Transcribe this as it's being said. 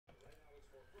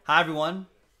Hi, everyone.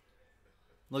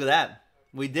 Look at that.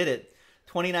 We did it.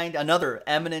 29, another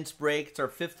Eminence break. It's our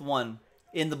fifth one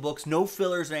in the books. No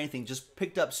fillers or anything. Just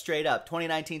picked up straight up.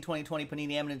 2019-2020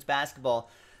 Panini Eminence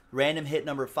Basketball. Random hit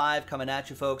number 5 coming at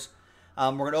you, folks.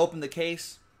 We're going to open the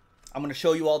case. I'm going to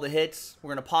show you all the hits.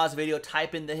 We're going to pause the video,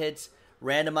 type in the hits,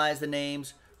 randomize the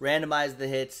names, randomize the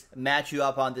hits, match you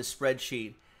up on this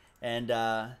spreadsheet, and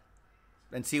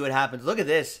see what happens. Look at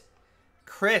this.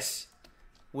 Chris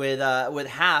with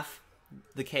half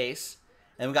the case.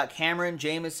 And we got Cameron,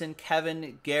 Jameson,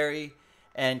 Kevin, Gary,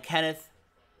 and Kenneth.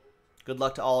 Good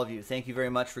luck to all of you. Thank you very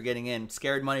much for getting in.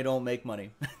 Scared money don't make money.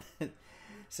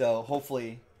 So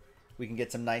hopefully we can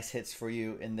get some nice hits for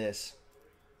you in this.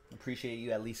 Appreciate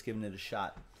you at least giving it a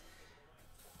shot.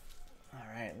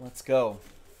 All right, let's go.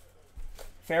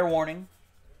 Fair warning.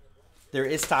 There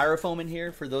is styrofoam in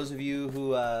here for those of you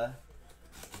who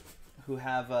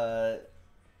have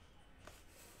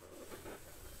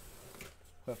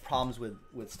problems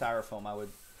with styrofoam. I would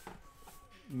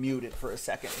mute it for a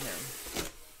second here.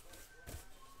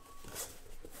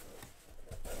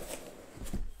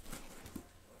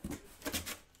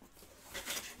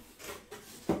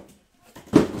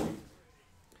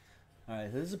 All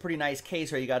right, this is a pretty nice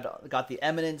case, right? You got the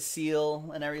Eminence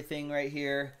seal and everything right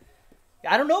here.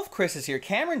 I don't know if Chris is here.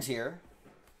 Cameron's here.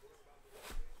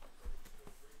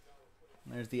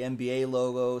 There's the NBA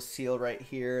logo sealed right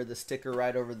here. The sticker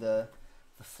right over the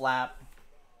flap.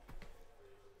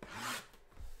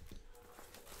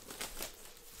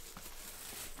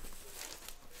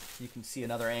 You can see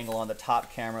another angle on the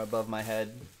top camera above my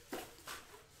head.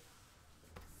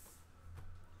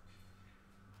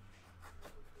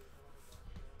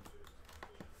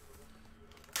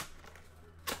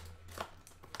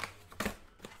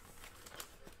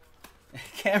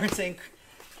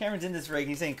 Cameron's in this rig.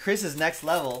 He's saying Chris is next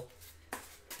level.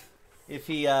 If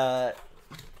he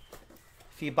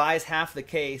buys half the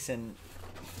case and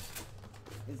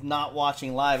is not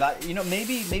watching live,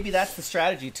 maybe that's the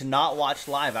strategy, to not watch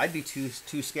live. I'd be too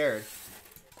scared.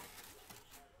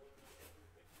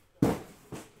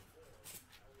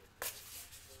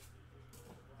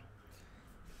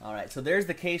 All right, so there's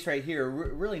the case right here.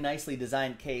 Really nicely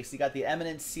designed case. You got the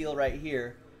Eminence seal right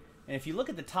here. And if you look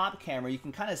at the top camera, you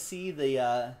can kind of see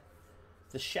the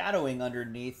shadowing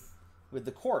underneath with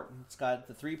the court. It's got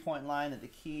the 3-point line at the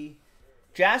key.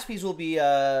 Jaspys will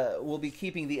be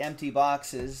keeping the empty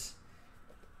boxes.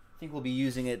 I think we'll be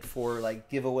using it for like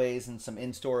giveaways and some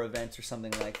in-store events or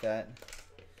something like that.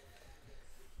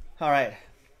 All right,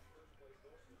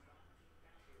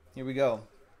 here we go.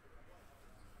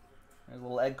 There's a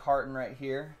little egg carton right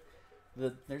here.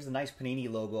 There's a nice Panini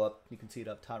logo up. You can see it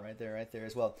up top right there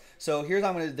as well. So here's how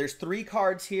I'm gonna. There's 3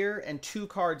 cards here and 2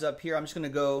 cards up here. I'm just gonna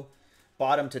go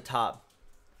bottom to top,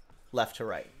 left to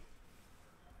right.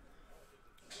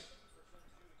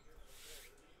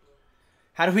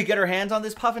 How do we get our hands on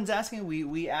this? Puffin's asking.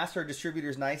 We asked our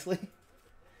distributors nicely.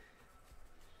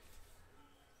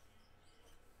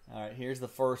 All right, here's the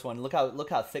first one. Look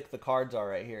how thick the cards are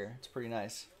right here. It's pretty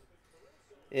nice.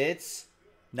 It's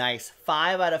nice.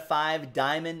 5 out of 5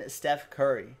 diamond Steph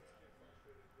Curry.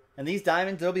 And these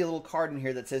diamonds, there'll be a little card in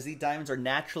here that says these diamonds are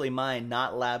naturally mined,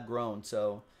 not lab grown.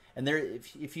 So, and they're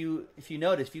if you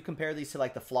notice, if you compare these to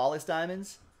like the flawless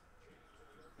diamonds,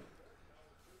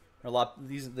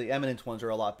 the Eminence ones are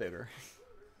a lot bigger.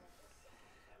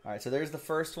 All right, so there's the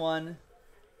first one.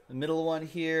 The middle one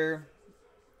here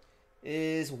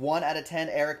is 1 out of 10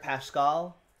 Eric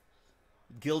Pascal.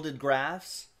 Gilded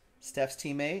Graphs, Steph's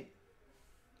teammate.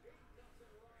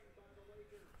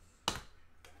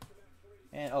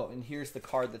 And here's the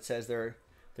card that says they're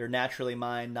naturally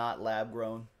mined, not lab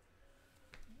grown.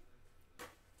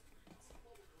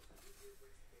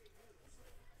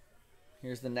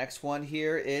 Here's the next one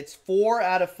here. It's 4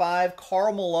 out of 5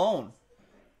 Karl Malone.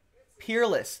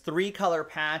 Peerless, 3-color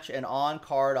patch and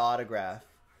on-card autograph.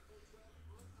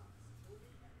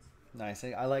 Nice.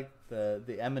 I like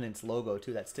the Eminence logo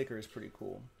too. That sticker is pretty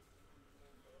cool.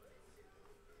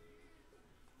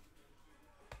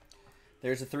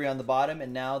 There's the 3 on the bottom,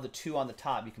 and now the 2 on the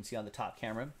top. You can see on the top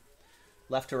camera.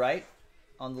 Left to right.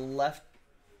 On the left,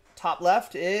 top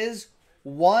left is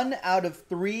 1 out of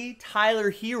 3 Tyler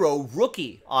Hero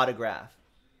rookie autograph.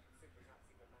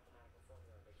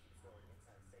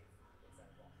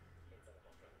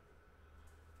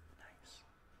 Nice.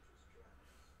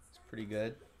 It's pretty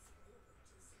good.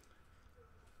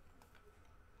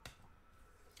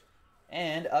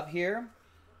 And up here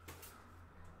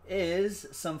is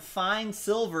some fine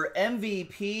silver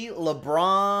MVP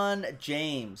LeBron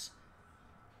James.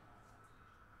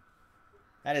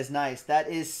 That is nice. That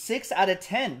is 6 out of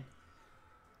 10.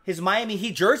 his Miami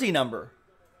Heat jersey number.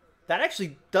 That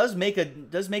actually does make a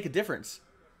difference.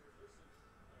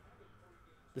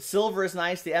 The silver is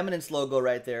nice. The Eminence logo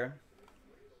right there.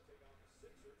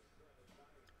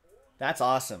 That's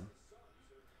awesome.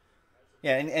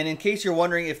 Yeah, and in case you're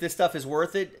wondering if this stuff is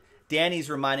worth it, Danny's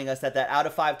reminding us that out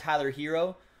of 5 Tyler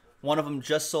Hero, one of them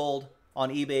just sold on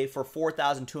eBay for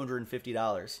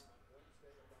 $4,250.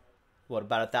 What,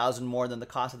 about $1,000 more than the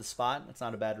cost of the spot? That's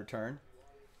not a bad return.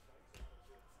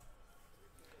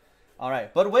 All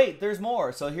right, but wait, there's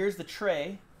more. So here's the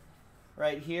tray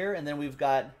right here, and then we've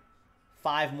got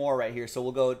 5 more right here. So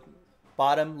we'll go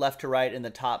bottom left to right and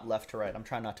the top left to right. I'm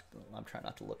trying not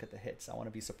to look at the hits. I want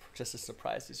to be just as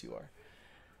surprised as you are.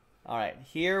 All right,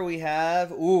 here we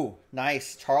have, ooh,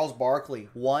 nice, Charles Barkley,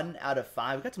 1 out of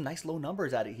 5. We got some nice low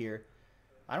numbers out of here.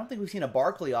 I don't think we've seen a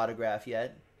Barkley autograph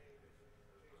yet.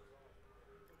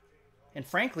 And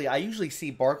frankly, I usually see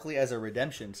Barkley as a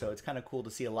redemption, so it's kind of cool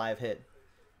to see a live hit.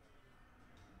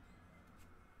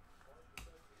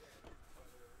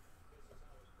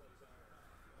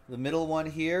 The middle one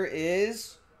here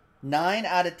is 9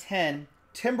 out of 10.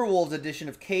 Timberwolves edition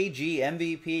of KG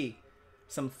MVP.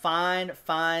 Some fine,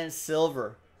 fine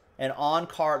silver. An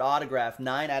on-card autograph.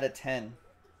 9 out of 10.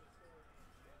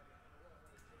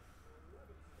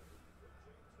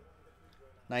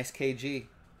 Nice KG.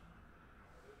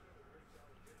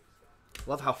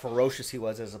 Love how ferocious he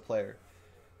was as a player.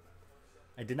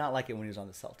 I did not like it when he was on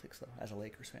the Celtics, though, as a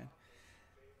Lakers fan.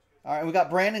 All right, we got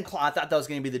Brandon Clark. I thought that was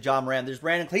going to be the John Moran. There's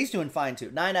Brandon Clark. He's doing fine,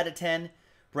 too. 9 out of 10.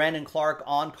 Brandon Clark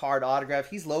on-card autograph.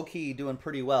 He's low-key doing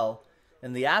pretty well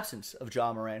in the absence of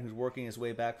John Moran, who's working his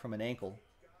way back from an ankle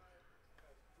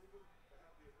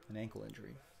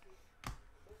injury.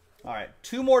 All right,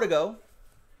 2 more to go.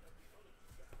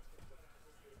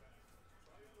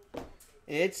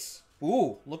 It's,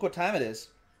 ooh, look what time it is.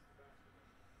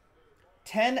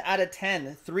 10 out of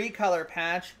 10. 3-color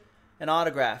patch and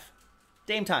autograph.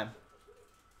 Dame time.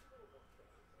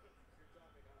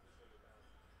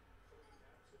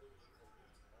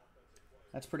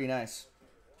 That's pretty nice.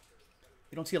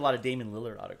 You don't see a lot of Damian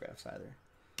Lillard autographs either.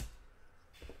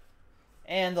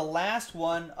 And the last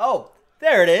one, oh,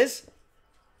 there it is.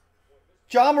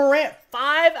 John Morant.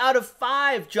 5 out of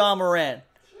 5, John Morant.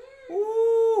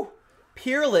 Ooh.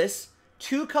 Peerless,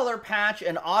 2-color patch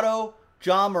and auto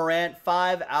John Morant,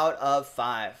 5 out of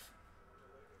 5.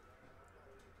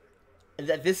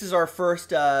 This is our first.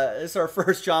 This is our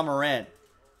first John Morant.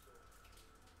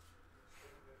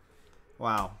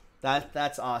 Wow,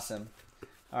 that's awesome.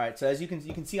 All right, so as you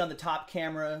can see on the top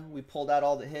camera, we pulled out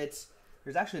all the hits.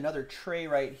 There's actually another tray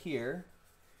right here.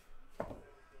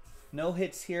 No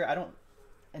hits here. I don't.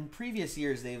 In previous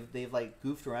years, they've like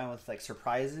goofed around with like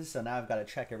surprises, so now I've got to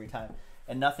check every time,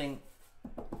 and nothing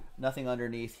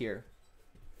underneath here.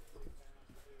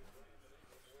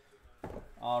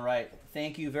 All right.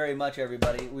 Thank you very much,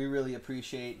 everybody. We really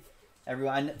appreciate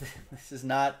everyone. This is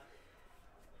not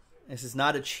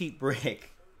a cheap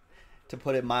break, to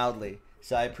put it mildly.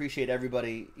 So I appreciate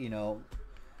everybody,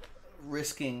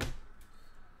 risking,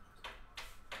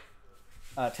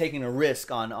 taking a risk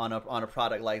on a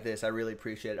product like this. I really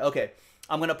appreciate it. Okay,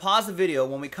 I'm gonna pause the video.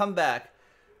 When we come back,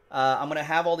 I'm gonna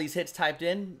have all these hits typed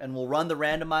in, and we'll run the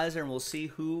randomizer, and we'll see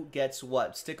who gets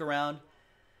what. Stick around,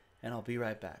 and I'll be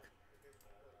right back.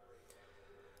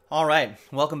 All right,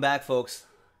 welcome back, folks.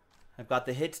 I've got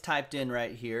the hits typed in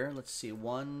right here. Let's see,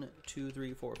 1, 2,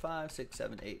 3, 4, 5, 6,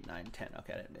 7, 8, 9, 10.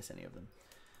 Okay, I didn't miss any of them.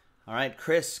 All right,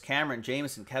 Chris, Cameron,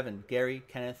 Jameson, Kevin, Gary,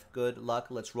 Kenneth, good luck.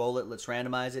 Let's roll it. Let's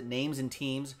randomize it. Names and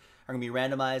teams are going to be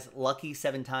randomized lucky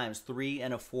 7 times, 3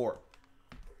 and a 4.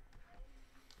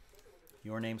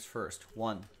 Your names first.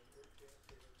 1,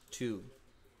 2,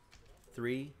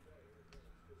 3,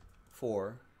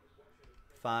 4,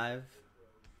 5,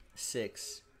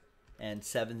 6, and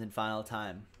 7th and final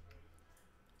time.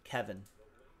 Kevin,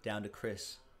 down to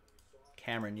Chris.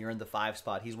 Cameron, you're in the 5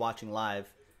 spot. He's watching live,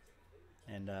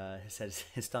 and he says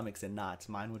his stomach's in knots.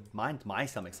 My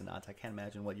stomach's in knots. I can't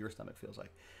imagine what your stomach feels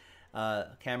like.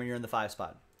 Cameron, you're in the 5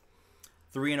 spot.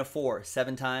 3 and a 4,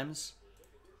 7 times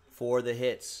for the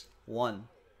hits. 1,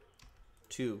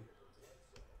 2,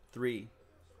 3,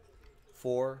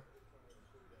 4,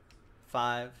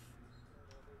 5,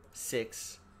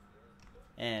 6,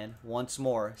 and once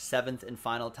more, 7th and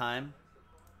final time.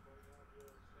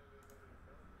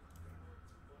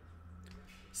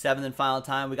 7th and final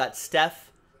time. We got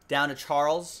Steph down to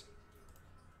Charles.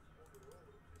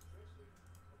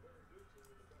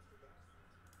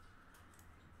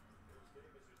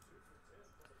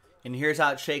 And here's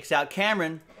how it shakes out.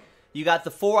 Cameron, you got the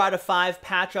 4 out of 5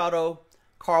 patch auto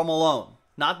Karl Malone.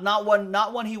 Not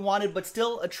one he wanted, but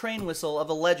still a train whistle of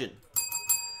a legend.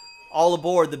 All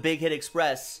aboard the Big Hit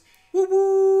Express. Woo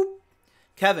woo.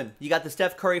 Kevin, you got the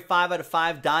Steph Curry 5 out of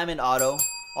 5 diamond auto.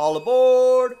 All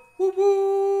aboard. Woo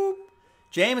woo.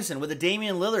 Jameson with the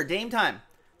Damian Lillard Dame Time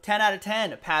 10 out of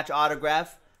 10 patch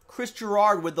autograph. Chris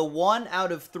Gerard with the 1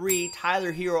 out of 3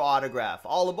 Tyler Hero autograph.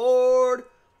 All aboard.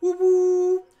 Woo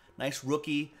woo. Nice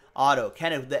rookie auto.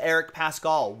 Kenneth with the Eric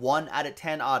Pascal 1 out of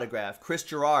 10 autograph. Chris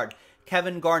Gerard.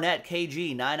 Kevin Garnett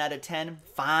KG 9 out of 10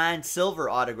 fine silver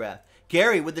autograph.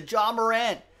 Gary with the Ja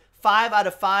Morant 5 out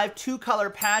of 5 2-color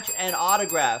patch and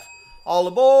autograph. All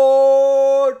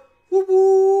aboard. Woo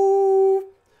woo.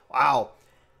 Wow.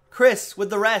 Chris with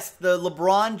the rest, the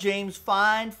LeBron James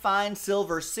fine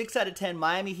silver 6 out of 10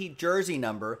 Miami Heat jersey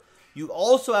number. You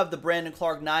also have the Brandon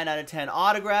Clark 9 out of 10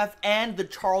 autograph and the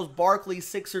Charles Barkley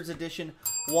Sixers edition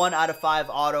 1 out of 5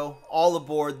 auto. All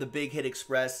aboard the Big Hit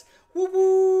Express. Woo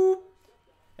woo.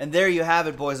 And there you have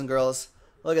it, boys and girls.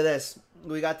 Look at this.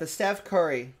 We got the Steph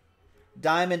Curry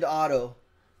diamond auto,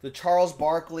 the Charles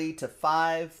Barkley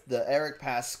 /5, the Eric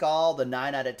Pascal, the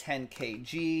 9 out of 10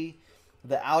 KG,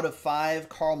 the out of 5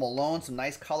 Karl Malone, some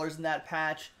nice colors in that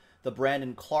patch, the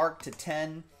Brandon Clark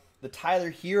 /10, the Tyler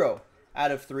Hero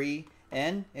out of 3,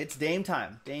 and it's Dame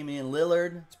Time. Damian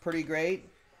Lillard, it's pretty great.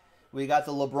 We got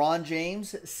the LeBron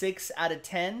James 6 out of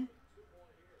 10,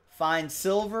 fine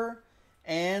silver,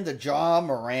 and the Ja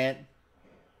Morant.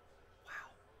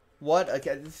 Wow.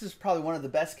 This is probably one of the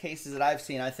best cases that I've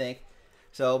seen, I think.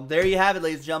 So there you have it,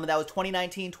 ladies and gentlemen. That was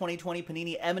 2019-2020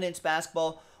 Panini Eminence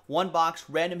Basketball. One box,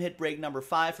 random hit break number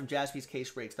 5 from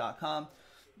jaspyscasebreaks.com.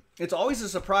 It's always a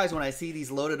surprise when I see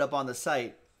these loaded up on the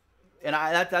site. And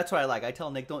that's what I like. I tell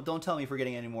Nick, don't tell me if we're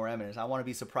getting any more Eminence. I want to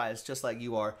be surprised just like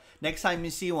you are. Next time you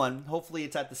see one, hopefully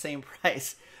it's at the same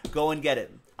price. Go and get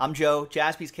it. I'm Joe,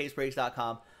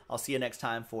 jaspyscasebreaks.com. I'll see you next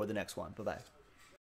time for the next one. Bye-bye.